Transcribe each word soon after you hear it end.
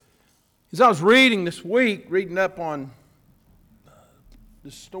As I was reading this week, reading up on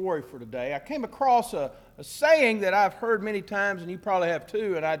this story for today, I came across a saying that I've heard many times, and you probably have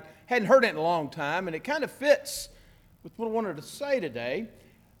too, and I hadn't heard it in a long time, and it kind of fits with what I wanted to say today.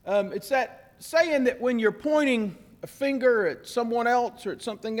 It's that saying that when you're pointing a finger at someone else or at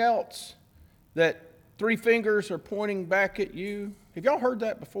something else, that three fingers are pointing back at you. Have y'all heard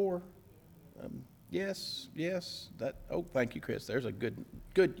that before? Yes. Thank you, Chris. There's a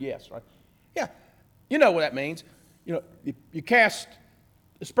good yes, right? Yeah, you know what that means. You know, you cast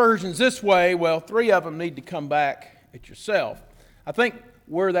aspersions this way, well, three of them need to come back at yourself. I think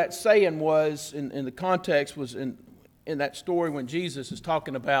where that saying was in the context was in that story when Jesus is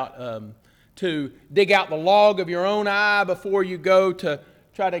talking about to dig out the log of your own eye before you go to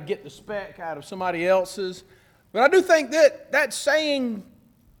try to get the speck out of somebody else's. But I do think that saying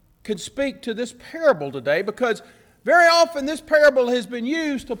could speak to this parable today, because very often this parable has been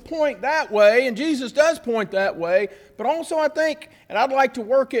used to point that way, and Jesus does point that way, but also I think, and I'd like to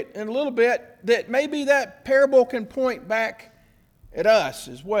work it in a little bit, that maybe that parable can point back at us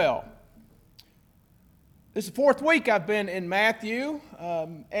as well. This is the fourth week I've been in Matthew,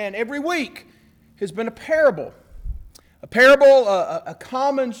 and every week has been a parable. A parable, a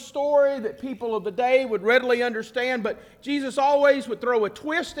common story that people of the day would readily understand, but Jesus always would throw a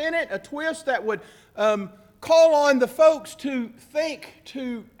twist in it, a twist that would call on the folks to think,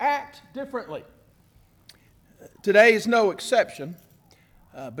 to act differently. Today is no exception.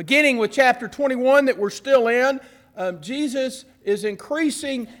 Beginning with chapter 21 that we're still in, Jesus is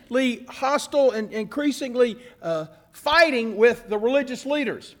increasingly hostile and increasingly fighting with the religious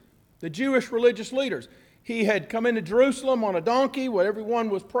leaders, the Jewish religious leaders. He had come into Jerusalem on a donkey where everyone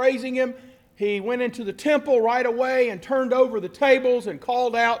was praising him. He went into the temple right away and turned over the tables and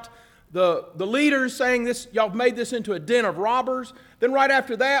called out the leaders, saying, "This, y'all made this into a den of robbers." Then right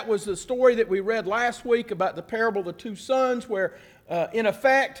after that was the story that we read last week about the parable of the two sons, where in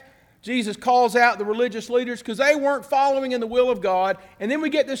effect Jesus calls out the religious leaders because they weren't following in the will of God. And then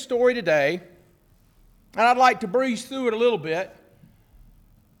we get this story today, and I'd like to breeze through it a little bit,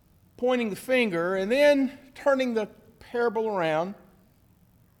 pointing the finger and then turning the parable around.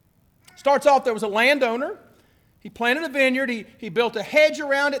 Starts off, there was a landowner. He planted a vineyard. He built a hedge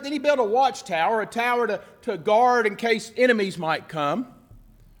around it. Then he built a watchtower, a tower to guard in case enemies might come.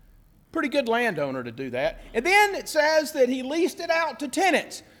 Pretty good landowner to do that. And then it says that he leased it out to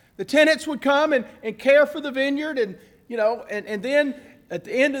tenants. The tenants would come and care for the vineyard, and then at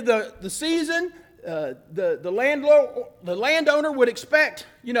the end of the season, the landowner would expect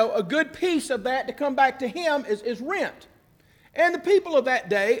a good piece of that to come back to him as rent. And the people of that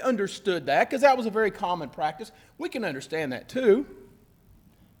day understood that, because that was a very common practice. We can understand that too.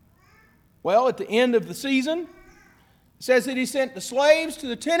 Well, at the end of the season, it says that he sent the slaves to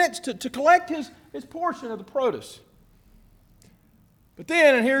the tenants to collect his portion of the produce. But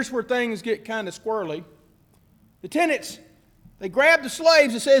then, and here's where things get kind of squirrely, the tenants, they grabbed the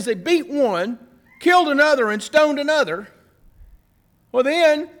slaves. It says they beat one, killed another, and stoned another. Well,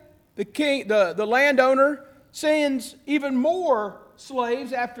 then the landowner sends even more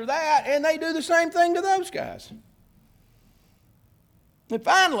slaves after that, and they do the same thing to those guys. And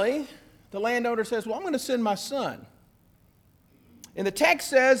finally, the landowner says, "Well, I'm going to send my son." And the text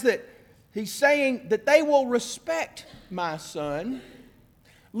says that he's saying that they will respect my son.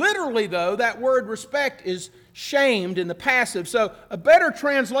 Literally, though, that word respect is shamed in the passive. So a better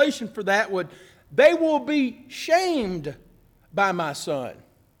translation for that would, they will be shamed by my son.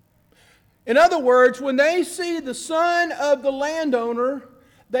 In other words, when they see the son of the landowner,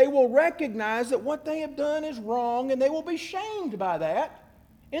 they will recognize that what they have done is wrong, and they will be shamed by that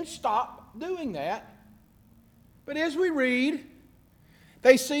and stop doing that. But as we read,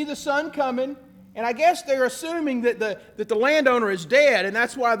 they see the son coming, and I guess they're assuming that the landowner is dead, and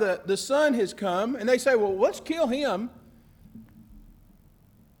that's why the son has come. And they say, "Well, let's kill him."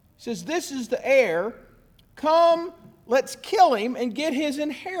 He says, "This is the heir. Come, let's kill him and get his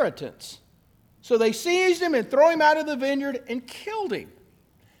inheritance." So they seized him and threw him out of the vineyard and killed him.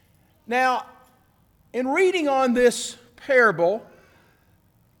 Now, in reading on this parable,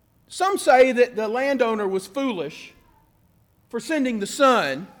 some say that the landowner was foolish for sending the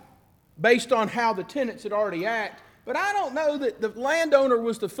son based on how the tenants had already acted. But I don't know that the landowner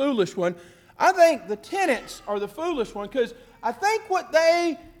was the foolish one. I think the tenants are the foolish one, because I think what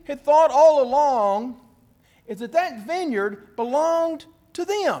they had thought all along is that vineyard belonged to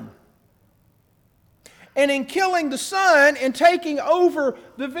them. And in killing the son and taking over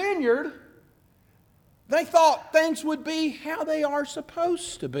the vineyard, they thought things would be how they are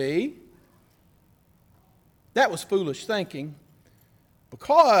supposed to be. That was foolish thinking.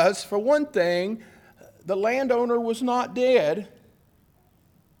 Because, for one thing, the landowner was not dead.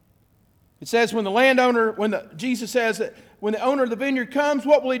 It says Jesus says that when the owner of the vineyard comes,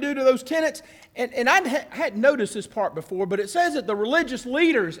 what will he do to those tenants? And I hadn't noticed this part before, but it says that the religious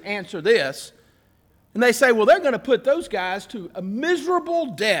leaders answer this. And they say, well, they're going to put those guys to a miserable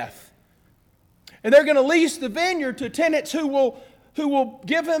death. And they're going to lease the vineyard to tenants who will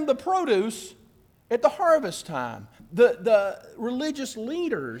give him the produce at the harvest time. The religious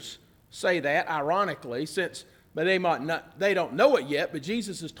leaders say that, ironically, but they don't know it yet, but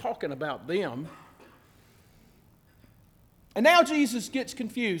Jesus is talking about them. And now Jesus gets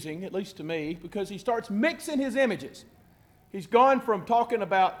confusing, at least to me, because he starts mixing his images. He's gone from talking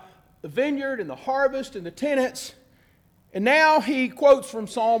about the vineyard and the harvest and the tenants, and now he quotes from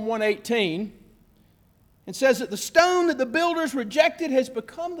Psalm 118 and says that the stone that the builders rejected has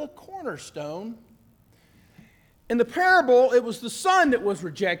become the cornerstone. In the parable, it was the son that was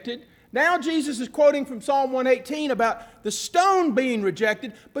rejected. Now Jesus is quoting from Psalm 118 about the stone being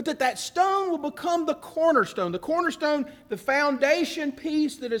rejected, but that stone will become the cornerstone. The cornerstone, the foundation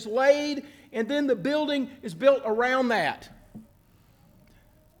piece that is laid, and then the building is built around that.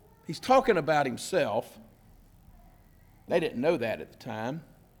 He's talking about himself. They didn't know that at the time.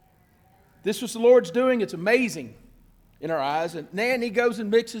 This was the Lord's doing. It's amazing in our eyes. And then he goes and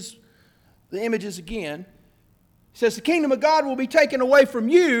mixes the images again. He says, the kingdom of God will be taken away from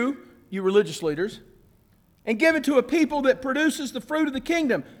you, you religious leaders, and given to a people that produces the fruit of the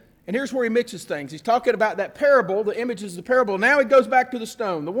kingdom. And here's where he mixes things. He's talking about that parable, the images of the parable. Now he goes back to the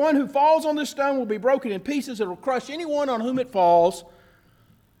stone. The one who falls on this stone will be broken in pieces. It will crush anyone on whom it falls.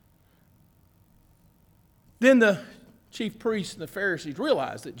 Then the chief priests and the Pharisees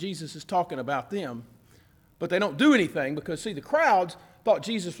realize that Jesus is talking about them, but they don't do anything because, see, the crowds thought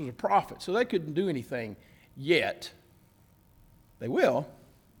Jesus was a prophet, so they couldn't do anything yet. They will.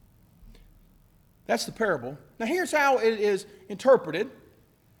 That's the parable. Now here's how it is interpreted.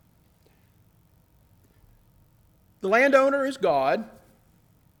 The landowner is God.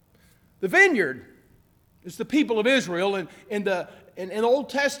 The vineyard is the people of Israel. And in the Old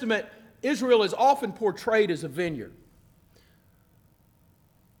Testament, Israel is often portrayed as a vineyard.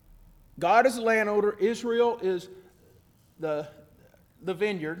 God is the landowner. Israel is the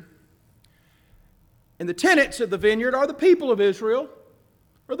vineyard. And the tenants of the vineyard are the people of Israel,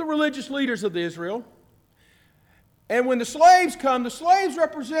 or the religious leaders of Israel. And when the slaves come, the slaves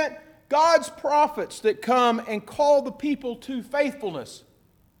represent God's prophets that come and call the people to faithfulness,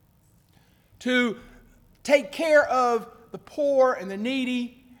 to take care of the poor and the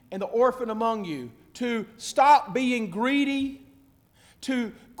needy and the orphan among you, to stop being greedy,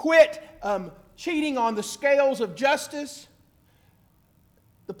 to quit cheating on the scales of justice.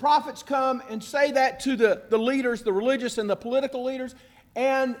 The prophets come and say that to the leaders, the religious and the political leaders,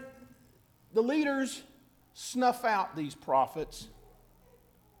 and the leaders snuff out these prophets.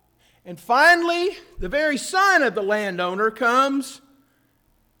 And finally, the very son of the landowner comes,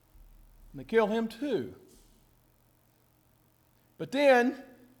 and they kill him too. But then,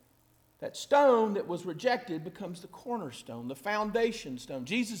 that stone that was rejected becomes the cornerstone, the foundation stone.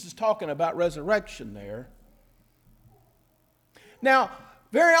 Jesus is talking about resurrection there. Now,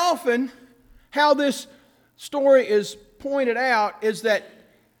 very often, how this story is pointed out is that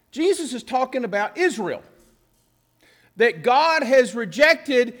Jesus is talking about Israel. That God has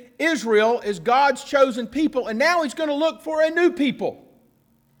rejected Israel as God's chosen people, and now he's going to look for a new people,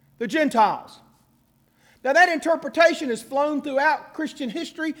 the Gentiles. Now that interpretation has flown throughout Christian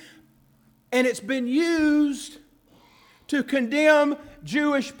history, and it's been used to condemn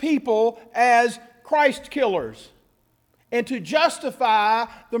Jewish people as Christ killers and to justify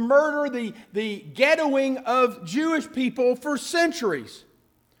the murder, the ghettoing of Jewish people for centuries.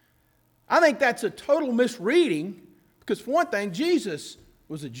 I think that's a total misreading because, for one thing, Jesus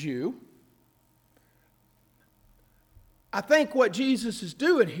was a Jew. I think what Jesus is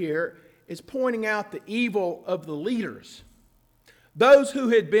doing here is pointing out the evil of the leaders. Those who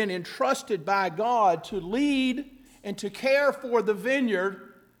had been entrusted by God to lead and to care for the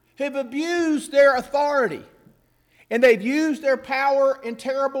vineyard have abused their authority. And they've used their power in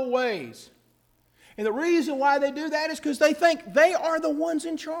terrible ways. And the reason why they do that is because they think they are the ones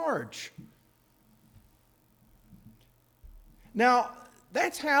in charge. Now,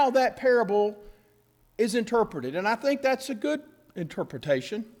 that's how that parable is interpreted. And I think that's a good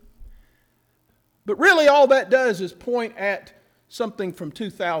interpretation. But really all that does is point at something from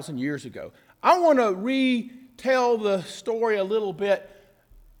 2,000 years ago. I want to retell the story a little bit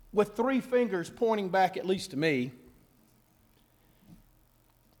with three fingers pointing back at least to me.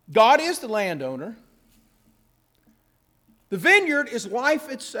 God is the landowner. The vineyard is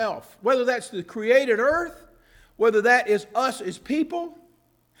life itself, whether that's the created earth, whether that is us as people,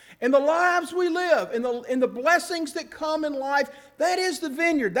 and the lives we live, and the blessings that come in life. That is the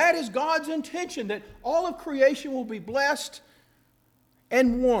vineyard. That is God's intention, that all of creation will be blessed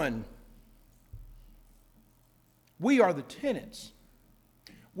and one. We are the tenants.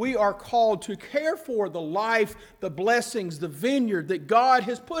 We are called to care for the life, the blessings, the vineyard that God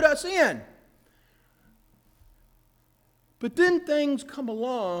has put us in. But then things come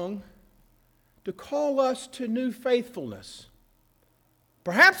along to call us to new faithfulness.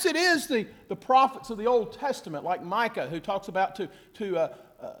 Perhaps it is the prophets of the Old Testament, like Micah, who talks about I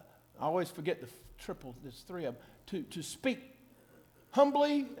always forget the triple, there's three of them, to speak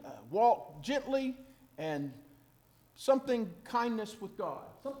humbly, walk gently, and something kindness with God,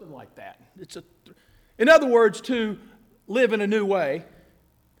 something like that. In other words, to live in a new way.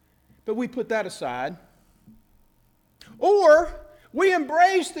 But we put that aside. Or we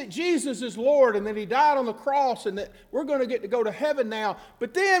embrace that Jesus is Lord and that He died on the cross and that we're going to get to go to heaven now.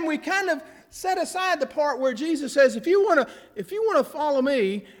 But then we kind of set aside the part where Jesus says, if you want to follow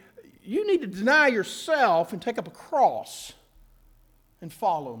me, you need to deny yourself and take up a cross and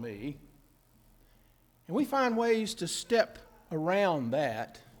follow me. And we find ways to step around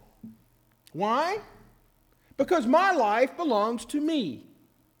that. Why? Because my life belongs to me.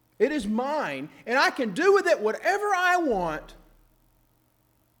 It is mine, and I can do with it whatever I want.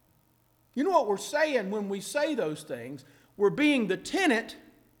 You know what we're saying when we say those things? We're being the tenant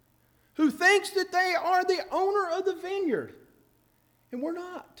who thinks that they are the owner of the vineyard. And we're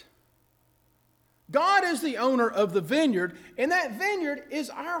not. God is the owner of the vineyard, and that vineyard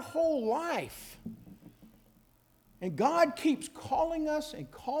is our whole life. And God keeps calling us and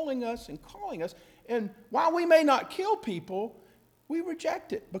calling us and calling us. And while we may not kill people, we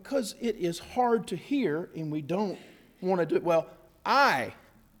reject it because it is hard to hear and we don't want to do it. Well, I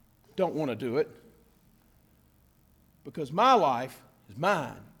don't want to do it because my life is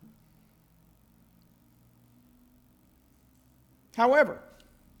mine. However,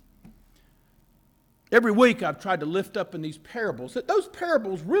 every week I've tried to lift up in these parables that those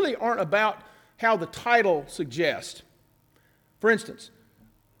parables really aren't about how the title suggests. For instance,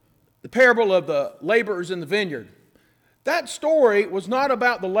 the parable of the laborers in the vineyard. That story was not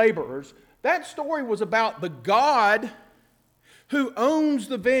about the laborers. That story was about the God who owns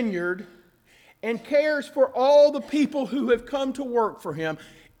the vineyard and cares for all the people who have come to work for Him.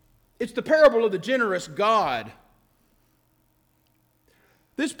 It's the parable of the generous God.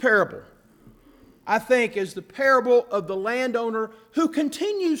 This parable, I think, is the parable of the landowner who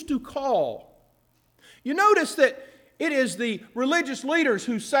continues to call. You notice that it is the religious leaders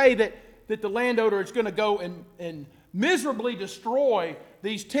who say that the landowner is going to go and miserably destroy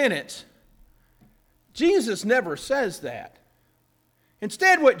these tenants. Jesus never says that.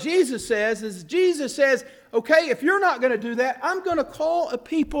 Instead, what Jesus says is, okay, if you're not going to do that, I'm going to call a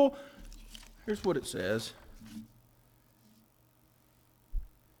people. Here's what it says.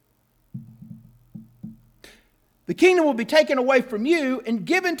 The kingdom will be taken away from you and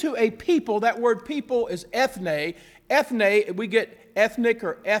given to a people. That word people is ethne. Ethne, we get ethnic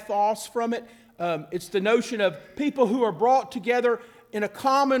or ethos from it. It's the notion of people who are brought together in a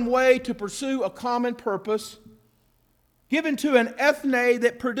common way to pursue a common purpose. Given to an ethne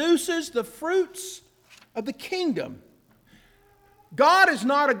that produces the fruits of the kingdom. God is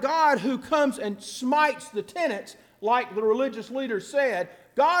not a God who comes and smites the tenants like the religious leaders said.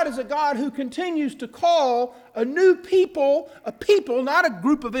 God is a God who continues to call a new people, not a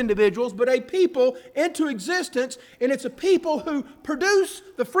group of individuals, but a people into existence, and it's a people who produce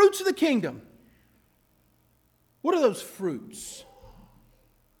the fruits of the kingdom. What are those fruits?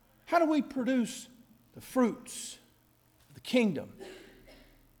 How do we produce the fruits of the kingdom?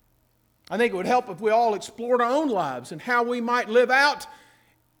 I think it would help if we all explored our own lives and how we might live out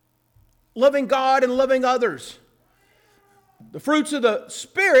loving God and loving others. The fruits of the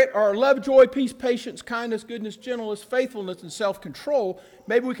Spirit are love, joy, peace, patience, kindness, goodness, gentleness, faithfulness, and self-control.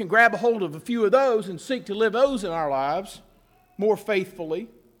 Maybe we can grab a hold of a few of those and seek to live those in our lives more faithfully.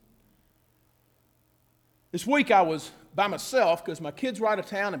 This week I was by myself because my kids were out of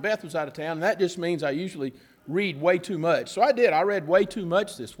town and Beth was out of town, and that just means I usually read way too much. So I did. I read way too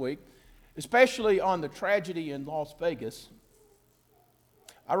much this week, especially on the tragedy in Las Vegas.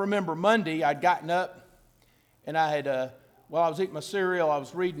 I remember Monday I'd gotten up and I had... While I was eating my cereal, I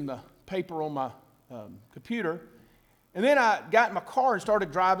was reading the paper on my computer. And then I got in my car and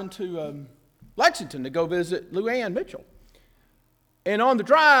started driving to Lexington to go visit Luann Mitchell. And on the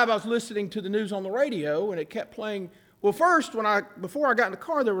drive, I was listening to the news on the radio, and it kept playing. Well, first, before I got in the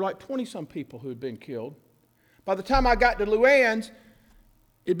car, there were like 20-some people who had been killed. By the time I got to Luann's,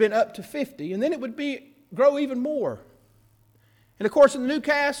 it'd been up to 50, and then it would grow even more. And of course, in the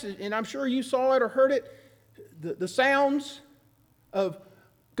newscast, and I'm sure you saw it or heard it, the sounds of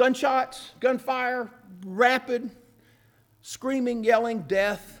gunshots, gunfire, rapid, screaming, yelling,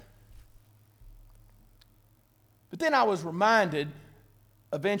 death. But then I was reminded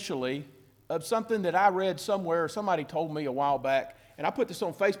eventually of something that I read somewhere, or somebody told me a while back, and I put this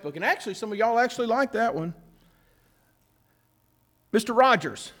on Facebook, and actually some of y'all actually like that one. Mr.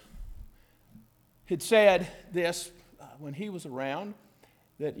 Rogers had said this when he was around,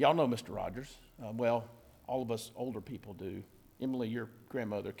 that y'all know Mr. Rogers. Well, all of us older people do. Emily, your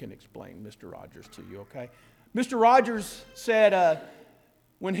grandmother can explain Mr. Rogers to you, okay? Mr. Rogers said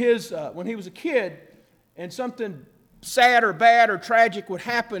when he was a kid and something sad or bad or tragic would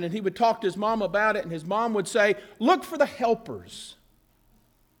happen, and he would talk to his mom about it, and his mom would say, "Look for the helpers."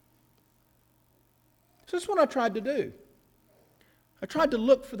 So that's what I tried to do. I tried to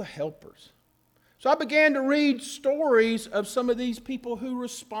look for the helpers. So I began to read stories of some of these people who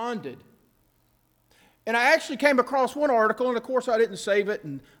responded. And I actually came across one article, and of course I didn't save it,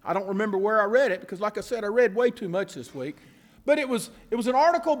 and I don't remember where I read it, because like I said, I read way too much this week. But it was an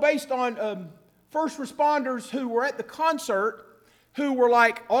article based on first responders who were at the concert, who were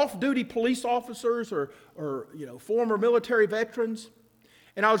like off-duty police officers or former military veterans.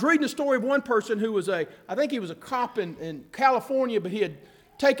 And I was reading the story of one person who was I think he was a cop in California, but he had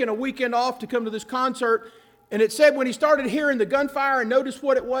taken a weekend off to come to this concert. And it said when he started hearing the gunfire and noticed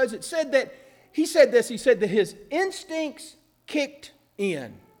what it was, it said that he said that his instincts kicked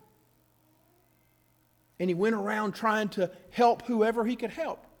in. And he went around trying to help whoever he could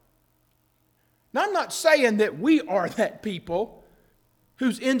help. Now, I'm not saying that we are that people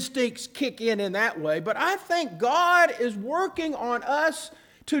whose instincts kick in that way, but I think God is working on us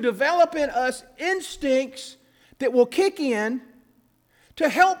to develop in us instincts that will kick in to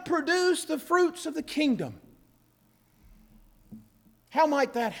help produce the fruits of the kingdom. How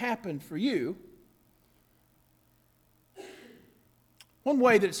might that happen for you? One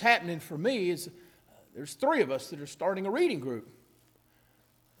way that it's happening for me is there's 3 of us that are starting a reading group.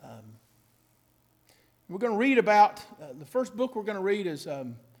 We're going to read about, the first book we're going to read is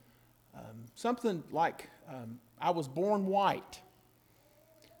something like I Was Born White.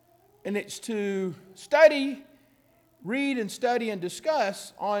 And it's to read and study and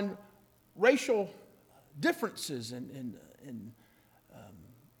discuss on racial differences and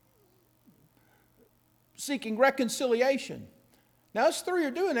seeking reconciliation. Now, us 3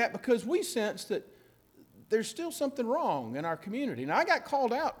 are doing that because we sense that there's still something wrong in our community. Now, I got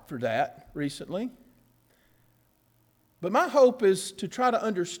called out for that recently. But my hope is to try to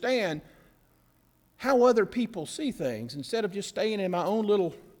understand how other people see things instead of just staying in my own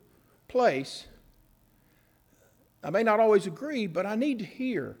little place. I may not always agree, but I need to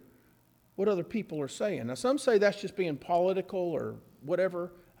hear what other people are saying. Now, some say that's just being political or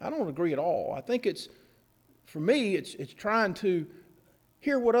whatever. I don't agree at all. I think for me, it's trying to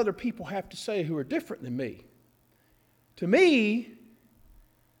hear what other people have to say who are different than me. To me,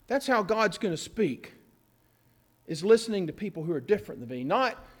 that's how God's going to speak, is listening to people who are different than me,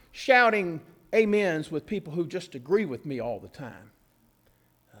 not shouting amens with people who just agree with me all the time.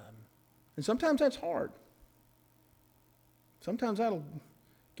 And sometimes that's hard. Sometimes that'll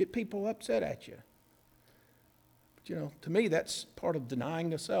get people upset at you. But to me, that's part of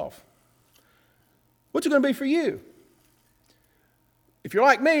denying the self. What's it going to be for you? If you're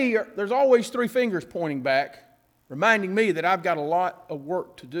like me, there's always 3 fingers pointing back, reminding me that I've got a lot of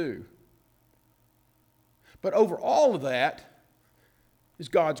work to do. But over all of that is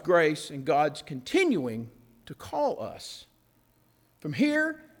God's grace and God's continuing to call us. From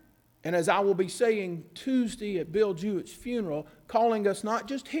here, and as I will be saying Tuesday at Bill Jewett's funeral, calling us not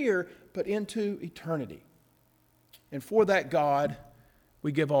just here, but into eternity. And for that, God,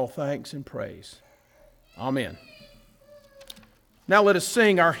 we give all thanks and praise. Amen. Now let us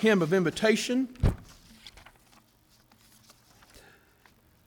sing our hymn of invitation.